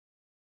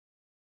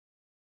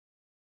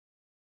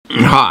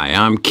Hi,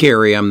 I'm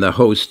Kerry. I'm the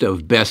host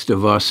of Best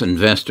of Us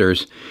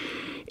Investors,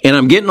 and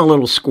I'm getting a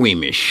little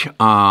squeamish.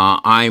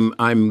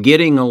 I'm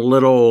getting a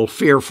little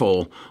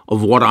fearful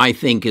of what I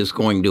think is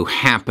going to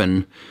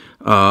happen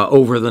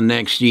over the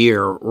next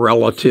year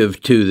relative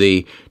to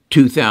the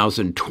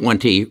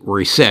 2020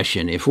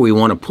 recession, if we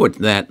want to put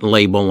that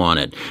label on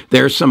it.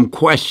 There's some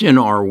question,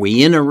 are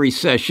we in a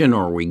recession?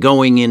 Are we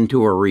going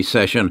into a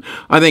recession?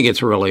 I think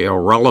it's really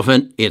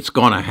irrelevant. It's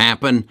going to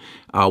happen.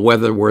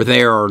 Whether we're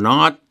there or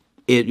not,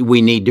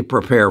 we need to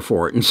prepare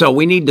for it. And so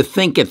we need to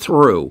think it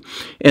through.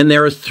 And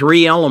there's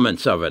three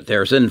elements of it.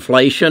 There's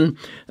inflation,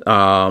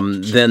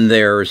 then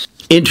there's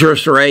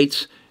interest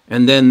rates,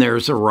 and then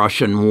there's a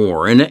Russian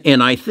war.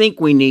 And I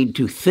think we need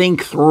to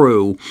think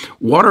through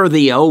what are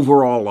the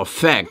overall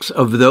effects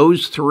of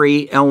those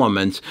three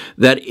elements,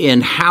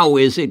 and how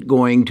is it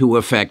going to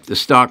affect the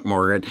stock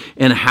market,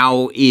 and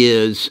how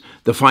is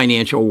the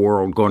financial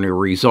world going to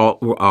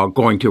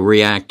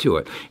react to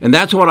it. And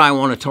that's what I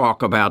want to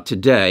talk about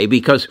today,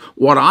 because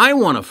what I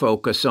want to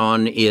focus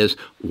on is,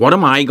 what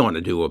am I going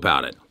to do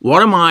about it?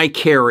 What am I,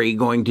 Kerry,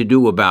 going to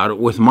do about it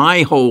with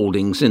my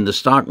holdings in the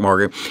stock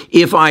market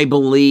if I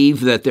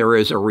believe that there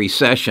is a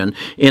recession,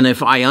 and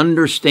if I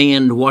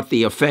understand what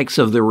the effects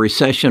of the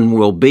recession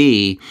will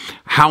be,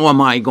 how am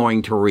I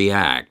going to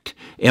react?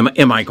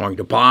 Am I going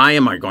to buy?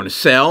 Am I going to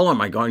sell?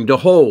 Am I going to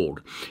hold?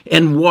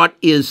 And what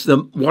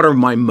are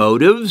my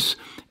motives?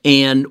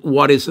 And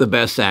what is the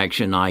best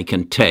action I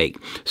can take?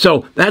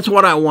 So that's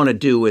what I want to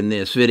do in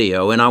this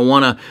video, and I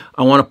want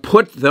to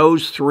put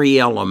those three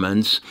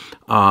elements,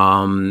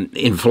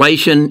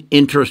 inflation,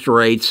 interest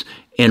rates,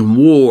 and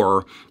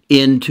war,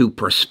 into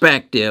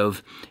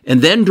perspective,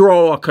 and then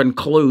draw a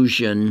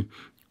conclusion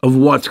of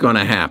what's going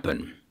to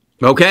happen.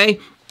 Okay?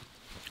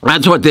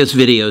 That's what this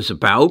video is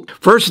about.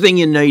 First thing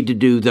you need to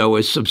do, though,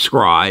 is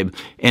subscribe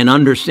and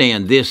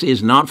understand this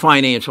is not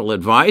financial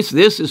advice.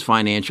 This is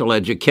financial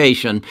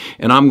education,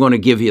 and I'm going to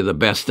give you the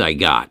best I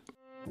got.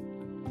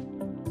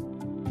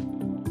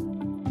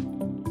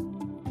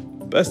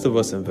 Best of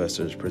Us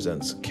Investors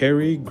presents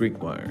Kerry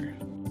Griegmeier.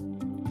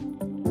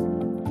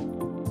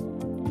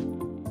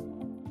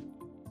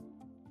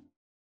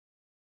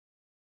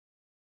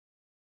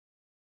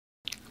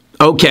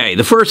 Okay,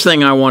 the first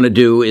thing I want to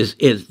do is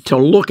to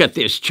look at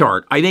this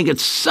chart. I think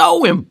it's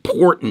so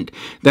important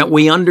that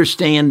we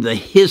understand the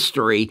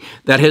history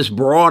that has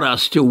brought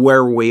us to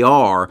where we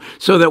are,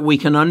 so that we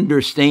can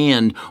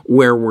understand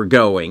where we're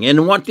going.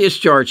 And what this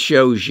chart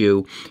shows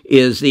you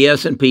is the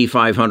S&P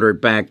 500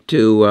 back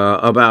to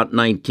about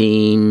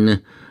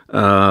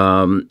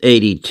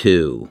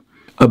 1982,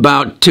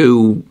 about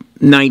to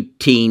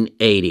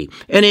 1980.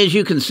 And as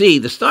you can see,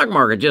 the stock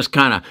market just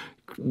kind of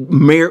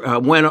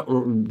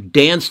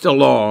danced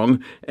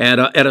along at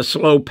a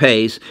slow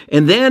pace,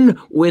 and then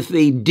with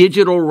the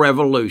digital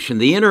revolution,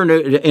 the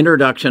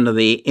introduction of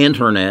the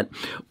internet,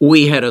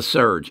 we had a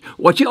surge.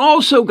 What you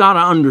also got to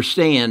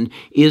understand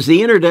is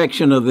the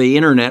introduction of the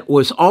internet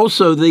was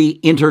also the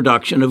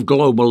introduction of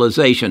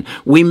globalization.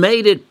 We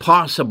made it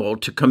possible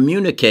to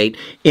communicate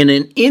in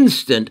an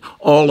instant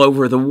all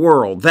over the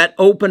world. That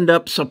opened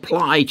up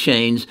supply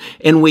chains,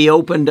 and we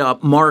opened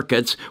up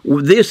markets.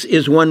 This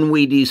is when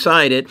we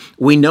decided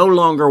we no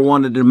longer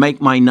wanted to make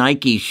my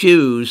Nike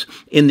shoes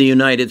in the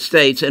United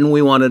States, and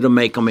we wanted to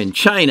make them in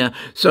China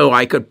so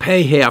I could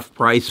pay half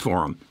price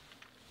for them.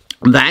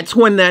 That's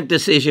when that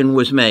decision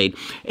was made.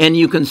 And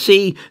you can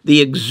see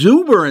the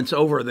exuberance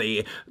over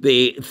the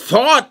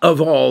thought of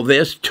all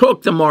this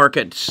took the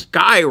market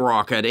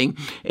skyrocketing,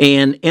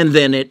 and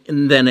then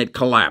it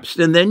collapsed.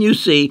 And then you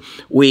see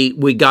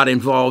we got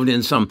involved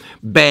in some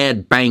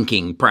bad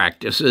banking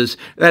practices.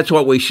 That's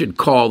what we should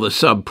call the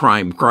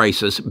subprime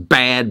crisis,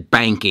 bad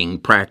banking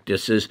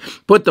practices.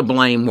 Put the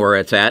blame where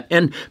it's at.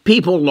 And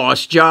people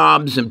lost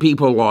jobs, and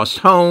people lost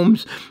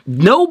homes.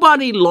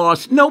 Nobody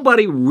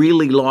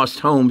really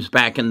lost homes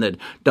back in the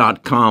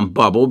dot-com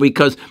bubble,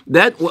 because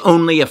that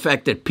only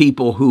affected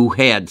people who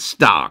had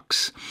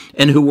stocks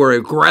and who were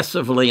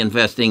aggressively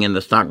investing in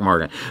the stock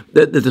market.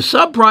 The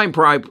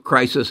subprime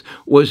crisis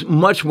was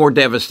much more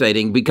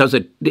devastating because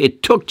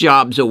it took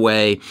jobs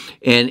away,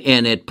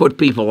 and it put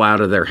people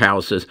out of their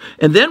houses.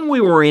 And then we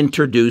were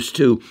introduced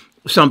to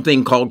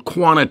something called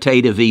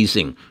quantitative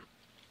easing.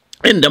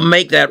 And to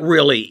make that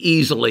really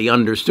easily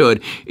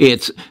understood,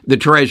 it's the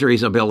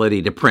Treasury's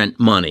ability to print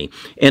money.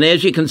 And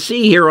as you can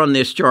see here on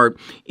this chart,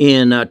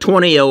 in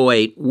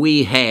 2008,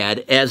 we had,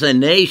 as a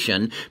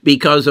nation,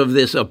 because of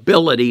this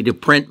ability to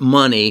print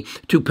money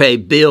to pay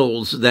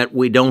bills that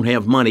we don't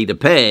have money to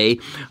pay,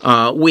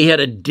 we had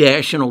a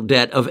national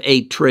debt of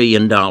 $8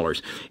 trillion.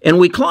 And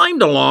we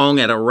climbed along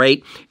at a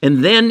rate,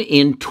 and then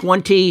in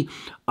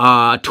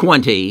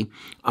 2020,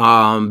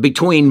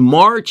 between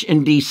March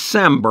and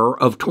December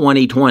of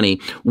 2020,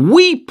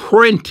 we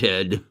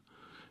printed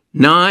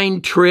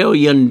 $9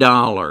 trillion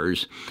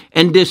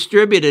and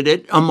distributed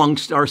it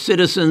amongst our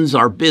citizens,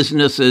 our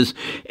businesses,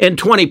 and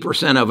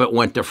 20% of it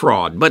went to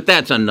fraud. But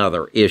that's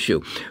another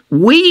issue.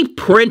 We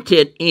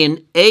printed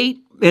in 8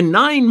 in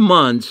 9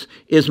 months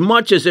as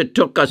much as it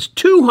took us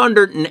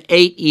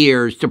 208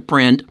 years to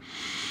print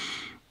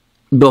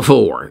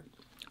before.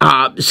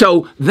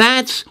 So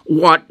that's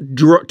what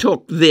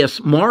took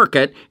this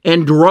market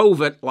and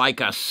drove it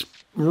like a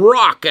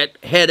rocket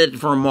headed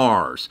for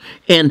Mars.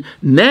 And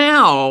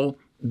now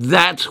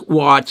that's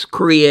what's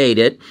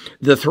created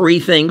the three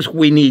things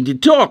we need to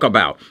talk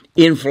about: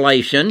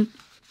 inflation,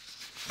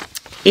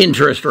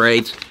 interest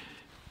rates,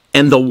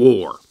 and the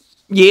war.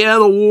 Yeah,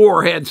 the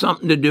war had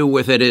something to do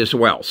with it as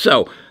well.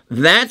 So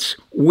that's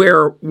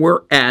where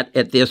we're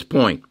at this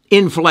point.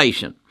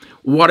 Inflation.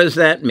 What does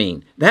that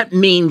mean? That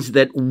means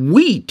that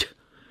wheat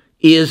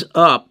is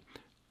up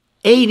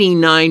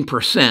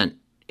 89%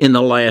 in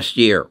the last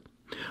year.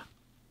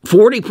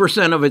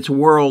 40%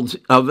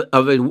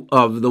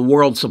 of the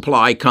world's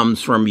supply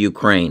comes from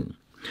Ukraine.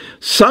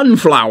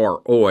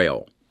 Sunflower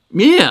oil.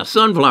 Yeah,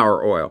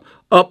 sunflower oil.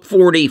 Up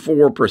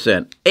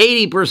 44%.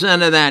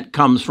 80% of that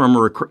comes from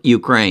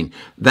Ukraine.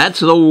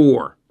 That's the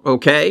war,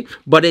 okay?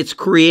 But it's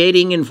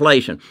creating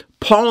inflation.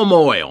 Palm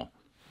oil.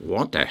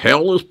 What the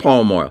hell is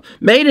palm oil?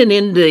 Made in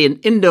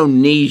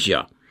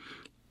Indonesia.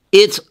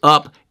 It's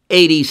up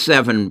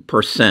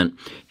 87%.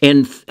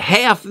 And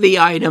half the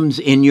items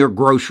in your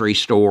grocery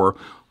store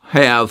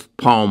have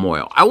palm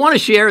oil. I want to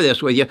share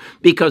this with you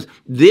because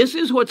this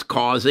is what's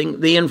causing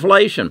the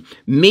inflation.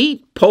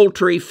 Meat,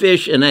 poultry,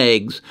 fish, and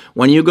eggs,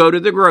 when you go to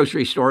the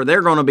grocery store,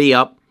 they're going to be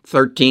up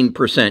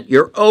 13%.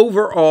 Your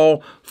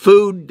overall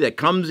food that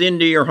comes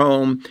into your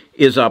home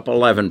is up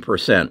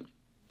 11%.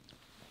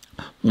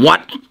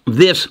 What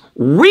this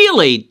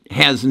really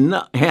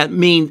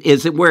means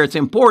is that where it's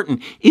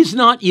important is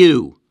not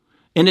you,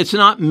 and it's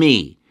not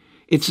me.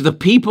 It's the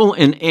people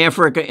in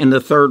Africa and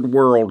the third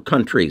world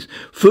countries.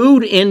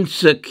 Food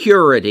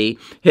insecurity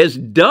has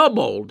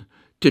doubled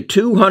to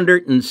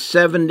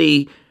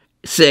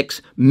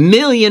 276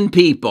 million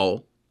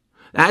people.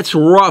 That's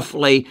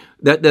roughly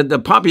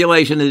the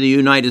population of the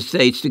United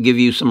States, to give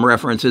you some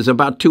references,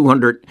 about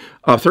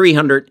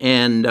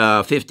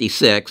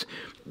 356.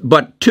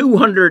 But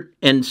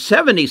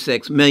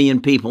 276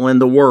 million people in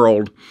the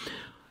world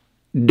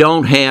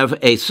don't have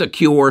a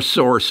secure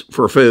source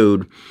for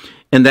food.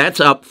 And that's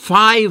up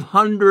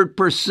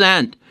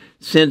 500%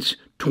 since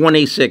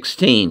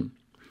 2016.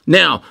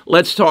 Now,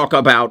 let's talk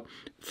about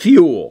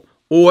fuel.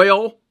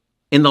 Oil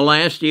in the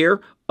last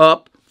year,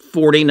 up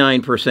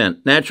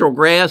 49%. Natural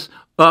gas,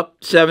 up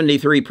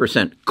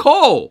 73%.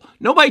 Coal,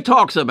 nobody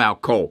talks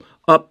about coal,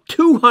 up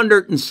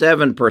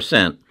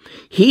 207%.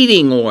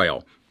 Heating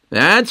oil,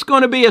 that's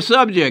going to be a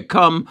subject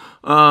come,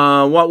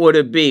 what would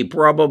it be?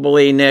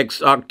 Probably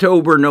next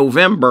October,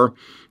 November.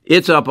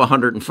 It's up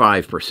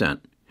 105%.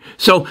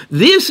 So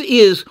this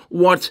is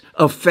what's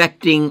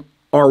affecting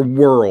our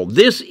world.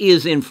 This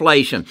is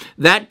inflation.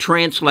 That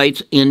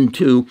translates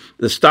into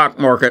the stock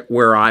market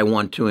where I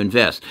want to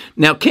invest.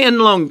 Now, Ken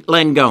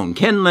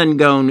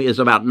Langone is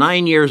about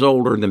 9 years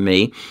older than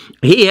me.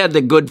 He had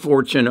the good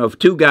fortune of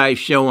two guys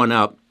showing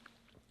up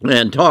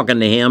and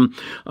talking to him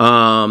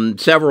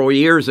several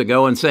years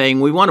ago and saying,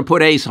 we want to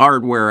put Ace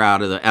Hardware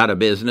out of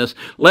business.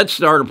 Let's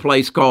start a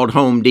place called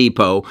Home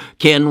Depot.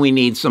 Ken, we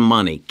need some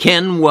money.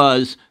 Ken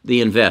was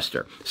the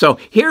investor. So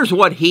here's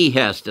what he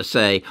has to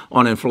say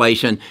on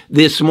inflation.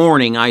 This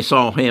morning, I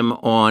saw him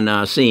on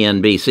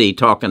CNBC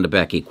talking to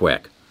Becky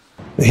Quick.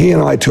 He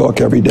and I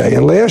talk every day.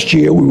 And last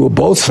year, we were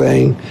both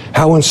saying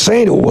how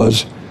insane it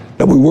was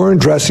that we weren't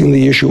addressing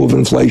the issue of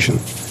inflation.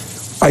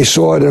 I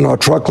saw it in our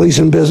truck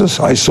leasing business.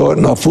 I saw it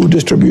in our food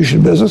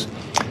distribution business.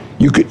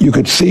 You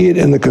could see it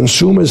in the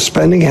consumers'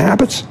 spending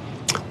habits.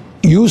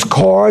 Used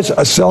cars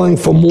are selling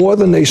for more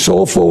than they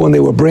sold for when they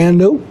were brand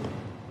new.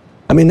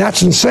 I mean,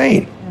 that's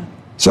insane.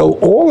 So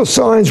all the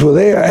signs were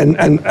there. And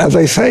as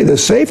I say, the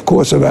safe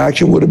course of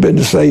action would have been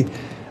to say,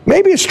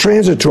 maybe it's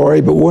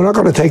transitory, but we're not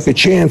going to take the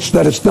chance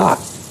that it's not.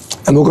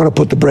 And we're going to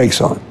put the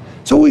brakes on.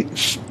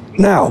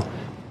 Now,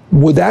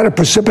 would that have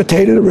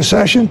precipitated a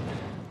recession?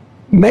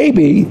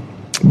 Maybe.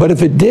 But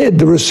if it did,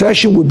 the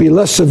recession would be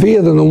less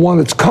severe than the one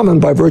that's coming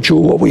by virtue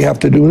of what we have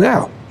to do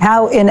now.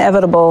 How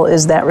inevitable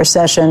is that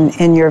recession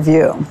in your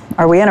view?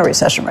 Are we in a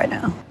recession right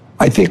now?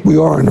 I think we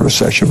are in a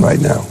recession right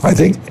now. I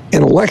think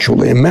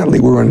intellectually and mentally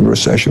we're in a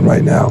recession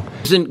right now.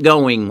 It isn't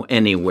going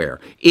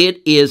anywhere.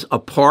 It is a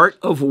part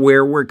of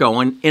where we're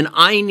going, and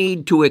I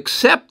need to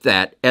accept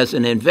that as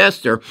an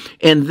investor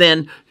and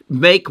then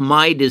make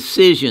my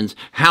decisions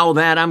how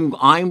that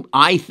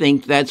I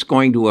think that's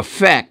going to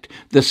affect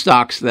the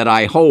stocks that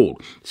I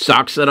hold.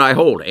 Stocks that I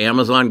hold: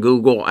 Amazon,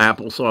 Google,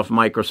 Applesoft,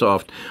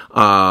 Microsoft,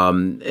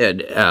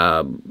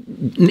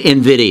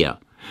 Nvidia.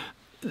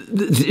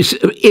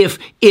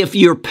 If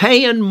you're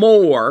paying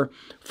more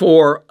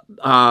for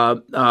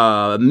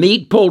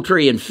meat,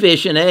 poultry, and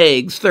fish and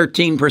eggs,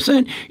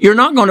 13%, you're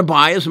not going to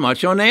buy as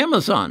much on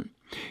Amazon.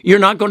 You're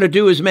not going to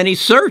do as many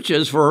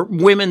searches for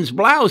women's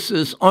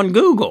blouses on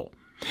Google.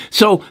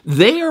 So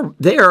their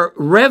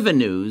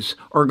revenues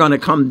are going to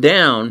come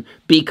down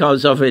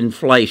because of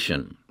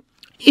inflation.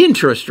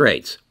 Interest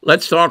rates.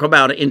 Let's talk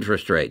about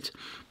interest rates.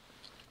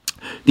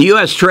 The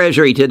U.S.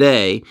 Treasury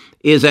today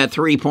is at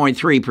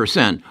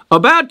 3.3%.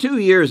 About 2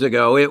 years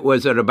ago, it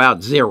was at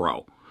about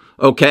 0.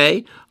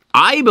 Okay?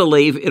 I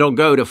believe it'll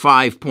go to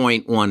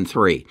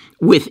 5.13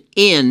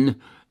 within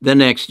the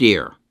next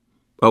year.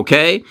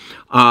 Okay?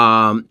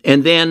 And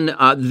then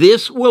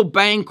this will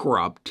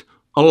bankrupt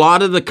a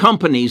lot of the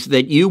companies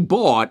that you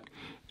bought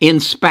in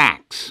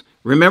SPACs.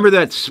 Remember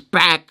that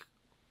SPAC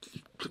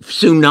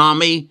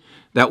tsunami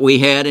that we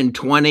had in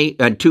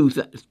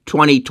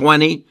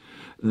 2020?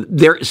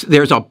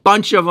 There's a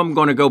bunch of them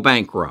going to go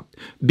bankrupt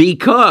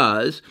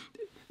because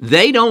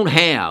they don't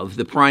have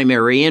the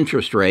primary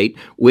interest rate,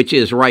 which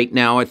is right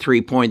now at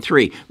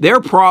 3.3. They're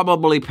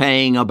probably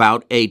paying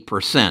about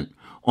 8%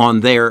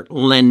 on their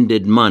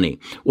lended money.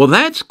 Well,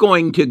 that's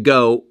going to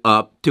go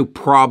up to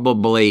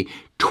probably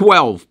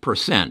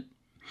 12%.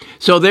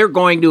 So they're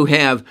going to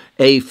have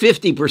a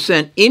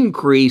 50%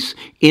 increase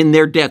in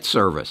their debt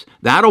service.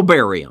 That'll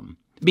bury them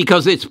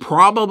because it's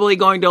probably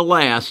going to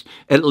last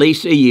at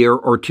least a year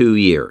or 2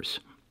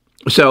 years.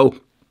 So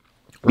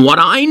what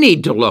I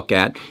need to look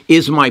at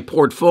is my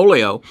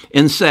portfolio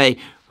and say,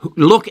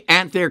 look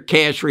at their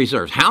cash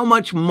reserves. How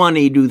much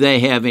money do they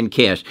have in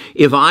cash?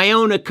 If I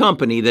own a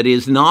company that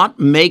is not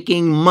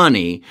making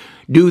money,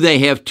 do they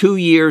have 2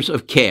 years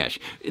of cash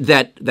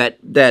that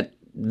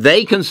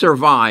they can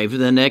survive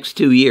the next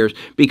 2 years?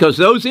 Because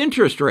those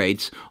interest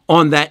rates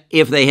on that,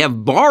 if they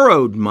have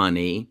borrowed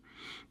money,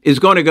 is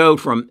going to go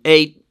from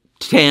 8,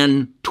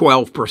 10,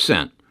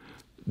 12%.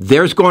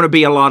 There's going to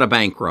be a lot of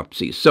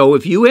bankruptcies. So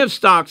if you have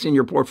stocks in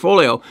your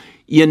portfolio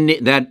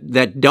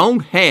that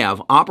don't have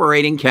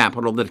operating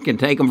capital that can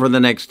take them for the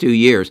next 2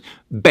 years,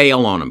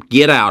 bail on them.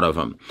 Get out of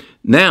them.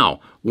 Now,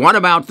 what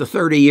about the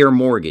 30-year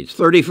mortgage?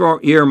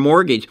 30-year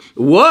mortgage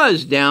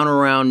was down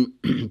around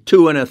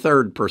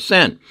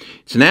 2.33%.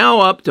 It's now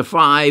up to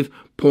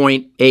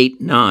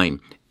 5.89.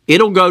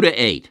 It'll go to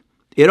 8.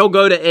 It'll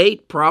go to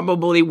 8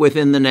 probably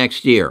within the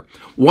next year.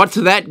 What's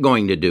that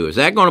going to do? Is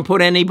that going to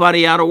put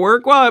anybody out of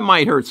work? Well, it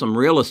might hurt some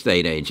real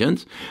estate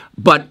agents.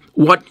 But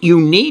what you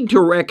need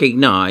to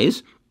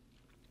recognize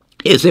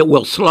is it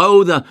will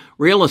slow the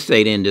real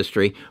estate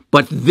industry.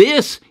 But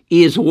this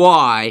is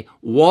why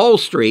Wall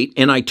Street,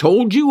 and I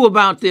told you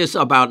about this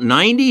about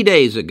 90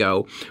 days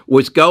ago,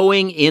 was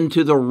going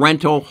into the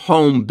rental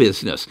home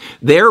business.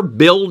 They're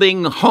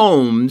building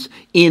homes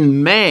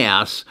in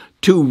mass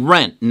to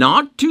rent,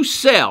 not to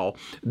sell,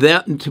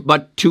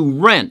 but to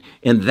rent.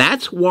 And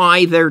that's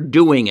why they're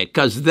doing it,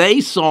 because they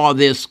saw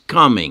this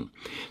coming.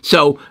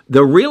 So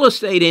the real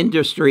estate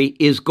industry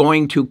is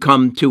going to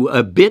come to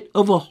a bit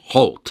of a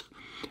halt.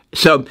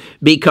 So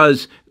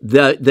because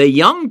the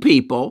young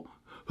people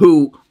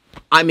who,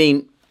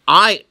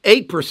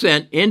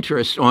 8%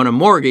 interest on a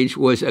mortgage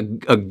was a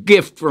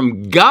gift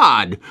from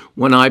God.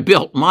 When I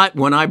bought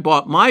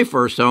my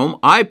first home,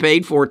 I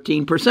paid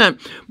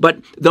 14%.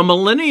 But the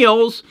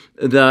millennials,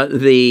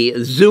 the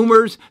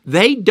Zoomers,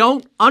 they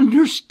don't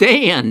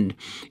understand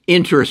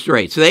interest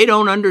rates. They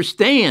don't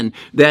understand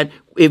that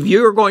if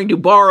you're going to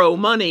borrow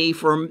money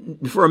from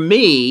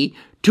me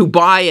to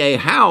buy a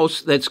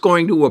house that's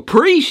going to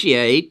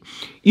appreciate,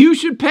 you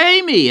should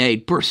pay me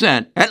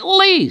 8% at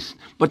least.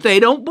 But they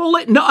don't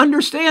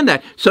understand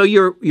that. So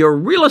your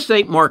real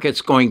estate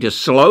market's going to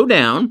slow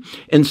down.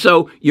 And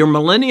so your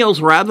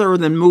millennials, rather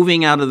than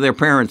moving out of their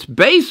parents'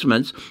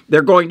 basements,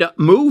 they're going to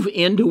move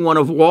into one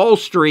of Wall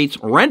Street's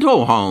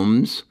rental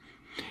homes,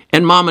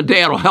 and mom and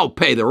dad will help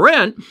pay the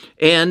rent.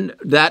 And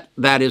that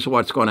is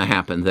what's going to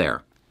happen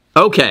there.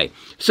 Okay,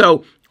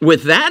 so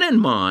with that in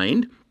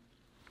mind,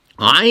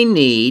 I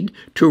need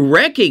to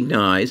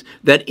recognize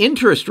that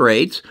interest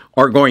rates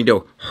are going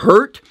to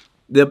hurt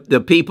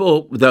the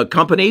people, the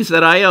companies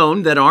that I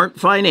own that aren't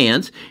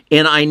financed,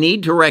 and I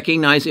need to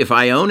recognize if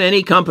I own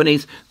any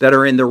companies that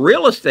are in the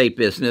real estate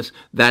business,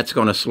 that's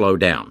going to slow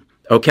down.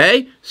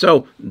 Okay?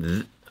 So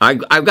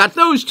I've got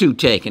those two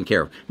taken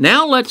care of.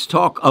 Now let's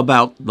talk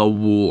about the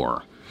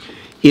war.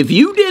 If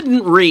you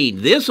didn't read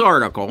this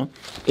article,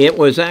 it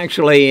was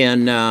actually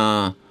in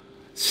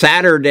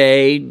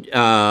Sunday,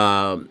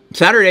 June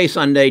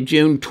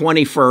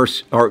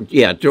 21st,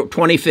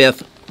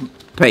 25th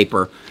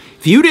paper.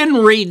 If you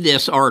didn't read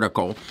this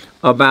article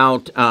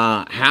about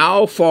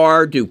how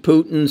far do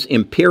Putin's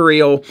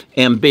imperial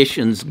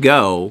ambitions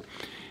go,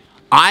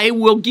 I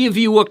will give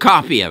you a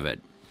copy of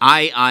it.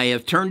 I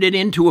have turned it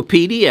into a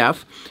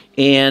PDF,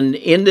 and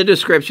in the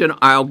description,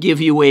 I'll give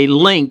you a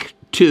link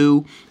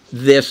to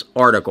this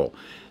article.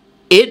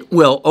 It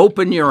will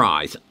open your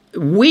eyes.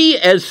 We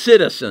as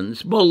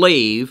citizens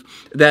believe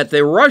that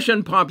the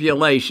Russian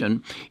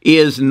population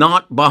is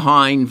not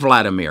behind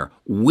Vladimir.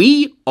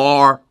 We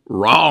are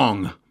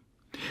wrong.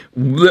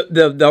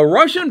 The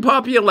Russian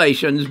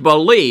population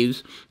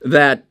believes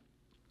that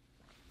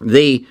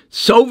the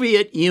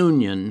Soviet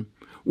Union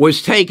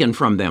was taken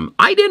from them.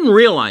 I didn't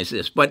realize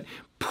this, but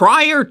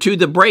prior to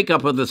the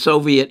breakup of the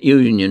Soviet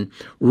Union,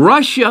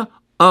 Russia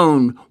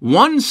owned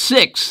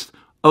 1/6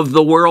 of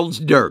the world's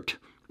dirt.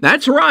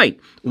 That's right,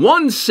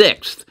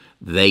 1/6.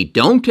 They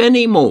don't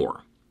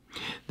anymore.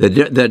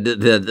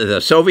 The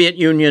Soviet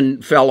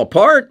Union fell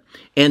apart,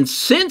 and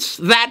since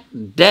that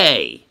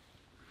day,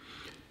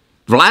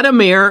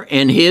 Vladimir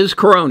and his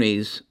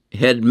cronies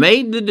had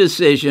made the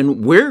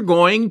decision, we're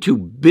going to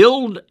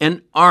build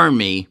an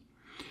army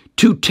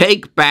to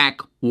take back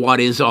what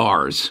is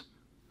ours.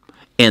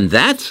 And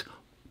that's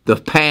the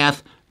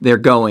path they're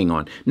going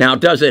on. Now,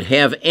 does it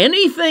have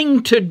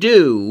anything to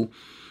do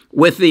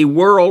with the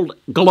world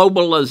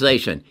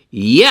globalization?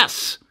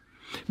 Yes,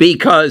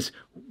 because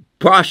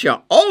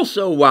Prussia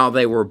also, while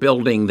they were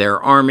building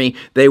their army,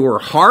 they were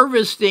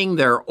harvesting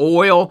their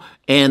oil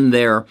and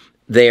their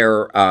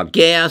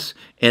gas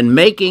and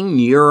making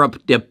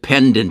Europe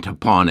dependent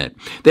upon it.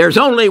 There's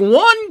only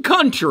one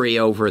country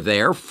over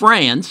there,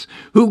 France,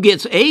 who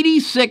gets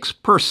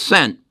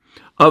 86%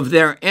 of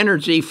their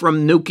energy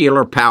from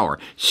nuclear power.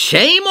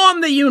 Shame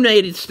on the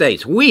United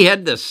States. We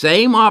had the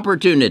same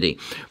opportunity.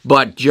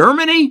 But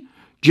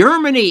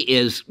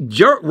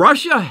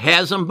Russia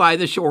has them by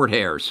the short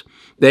hairs.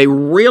 They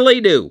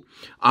really do.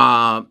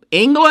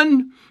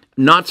 England,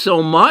 not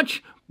so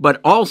much,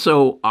 but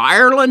also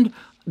Ireland.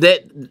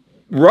 That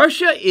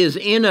Russia is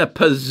in a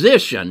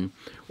position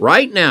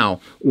right now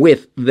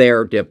with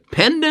their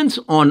dependence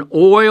on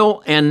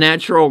oil and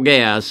natural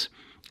gas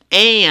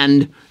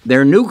and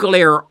their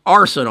nuclear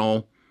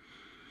arsenal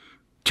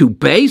to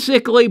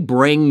basically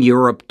bring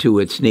Europe to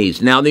its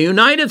knees. Now, the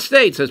United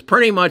States has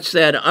pretty much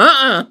said,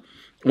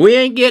 we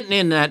ain't getting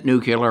in that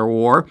nuclear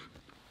war.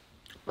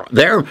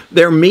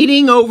 They're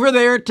meeting over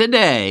there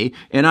today,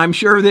 and I'm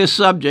sure this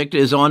subject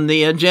is on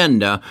the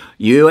agenda.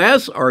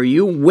 U.S., are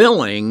you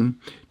willing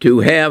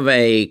to have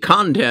a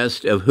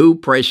contest of who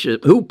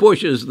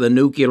pushes the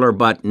nuclear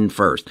button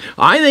first?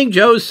 I think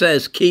Joe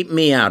says, keep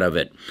me out of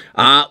it.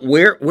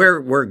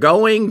 We're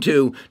going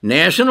to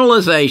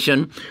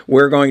nationalization.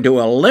 We're going to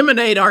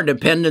eliminate our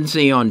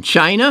dependency on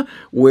China,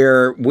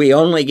 where we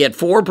only get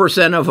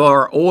 4% of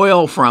our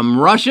oil from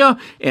Russia,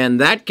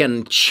 and that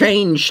can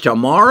change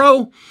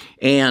tomorrow.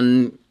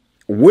 And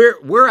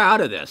we're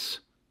out of this.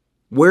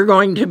 We're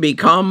going to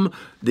become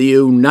the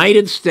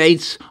United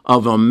States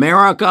of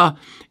America,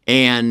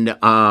 and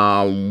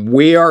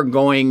we are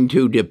going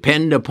to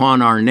depend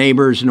upon our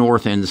neighbors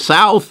north and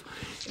south,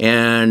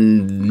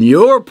 and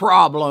your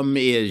problem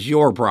is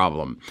your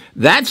problem.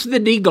 That's the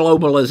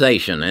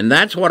deglobalization, and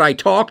that's what I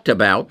talked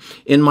about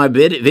in my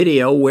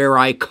video where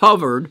I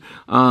covered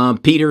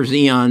Peter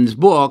Zeon's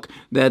book,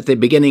 that the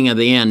beginning of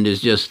the end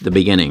is just the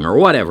beginning, or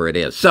whatever it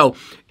is. So,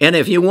 and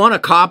if you want a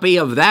copy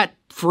of that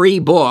free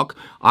book,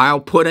 I'll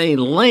put a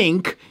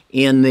link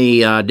in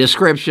the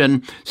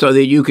description so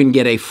that you can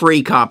get a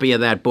free copy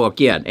of that book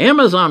yet.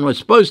 Amazon was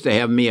supposed to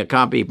have me a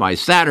copy by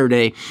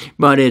Saturday,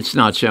 but it's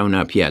not shown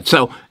up yet.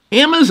 So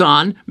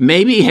Amazon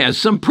maybe has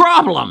some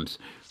problems.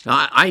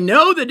 I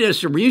know the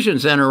distribution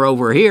center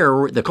over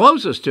here, the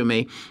closest to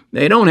me,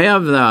 they don't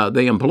have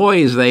the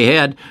employees they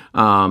had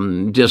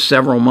just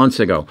several months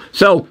ago.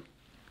 So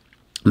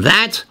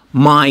that's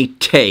my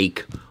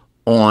take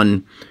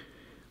on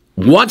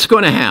what's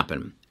going to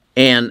happen.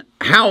 And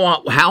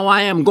how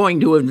I am going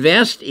to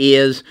invest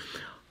is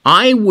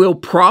I will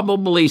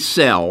probably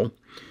sell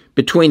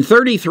between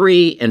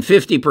 33 and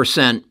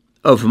 50%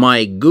 of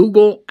my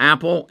Google,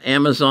 Apple,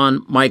 Amazon,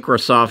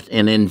 Microsoft,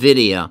 and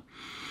NVIDIA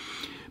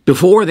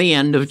before the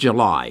end of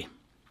July.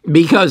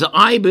 Because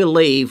I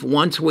believe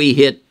once we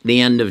hit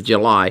the end of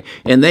July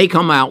and they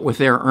come out with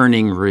their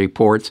earnings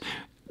reports,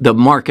 the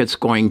market's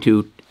going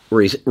to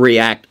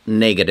react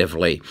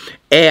negatively.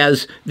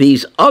 As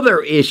these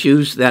other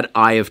issues that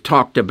I have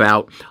talked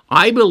about,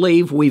 I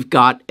believe we've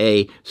got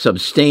a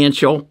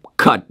substantial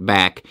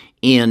cutback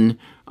in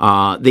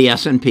the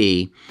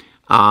S&P,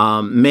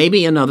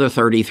 maybe another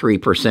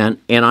 33%,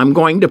 and I'm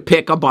going to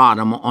pick a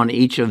bottom on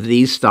each of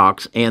these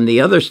stocks and the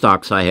other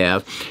stocks I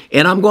have,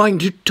 and I'm going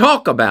to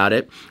talk about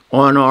it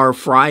on our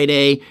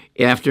Friday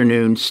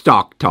afternoon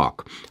Stock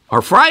Talk.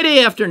 Our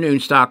Friday afternoon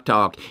Stock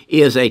Talk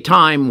is a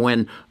time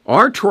when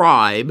our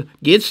tribe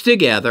gets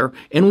together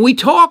and we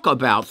talk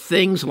about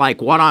things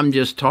like what I'm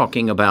just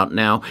talking about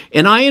now,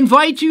 and I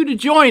invite you to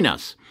join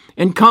us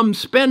and come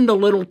spend a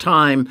little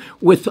time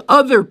with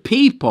other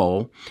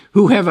people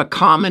who have a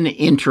common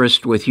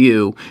interest with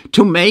you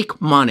to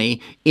make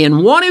money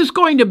in what is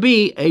going to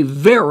be a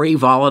very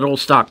volatile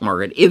stock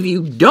market. If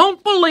you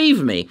don't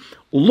believe me,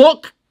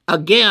 look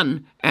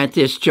again at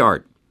this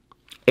chart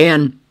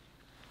and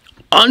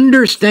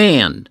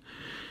understand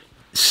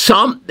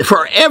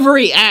for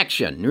every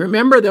action,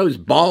 remember those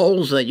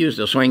balls that used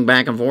to swing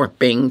back and forth,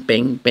 bing,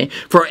 bing, bing?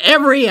 For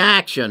every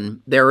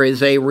action, there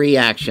is a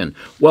reaction.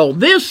 Well,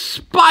 this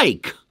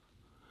spike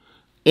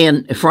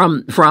from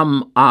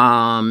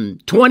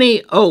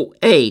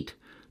 2008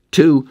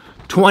 to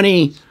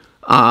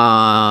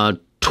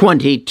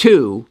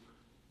 2022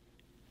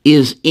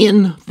 is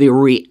in the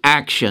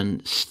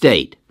reaction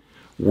state.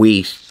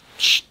 We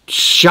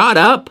shot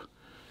up,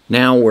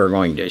 now we're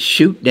going to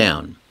shoot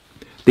down.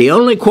 The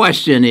only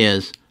question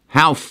is,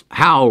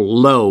 how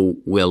low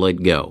will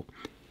it go?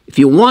 If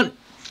you want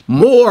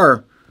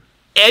more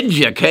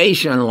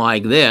education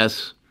like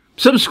this,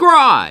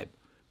 subscribe,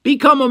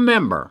 become a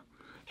member.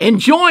 and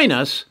join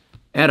us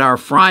at our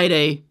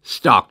Friday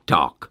Stock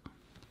Talk.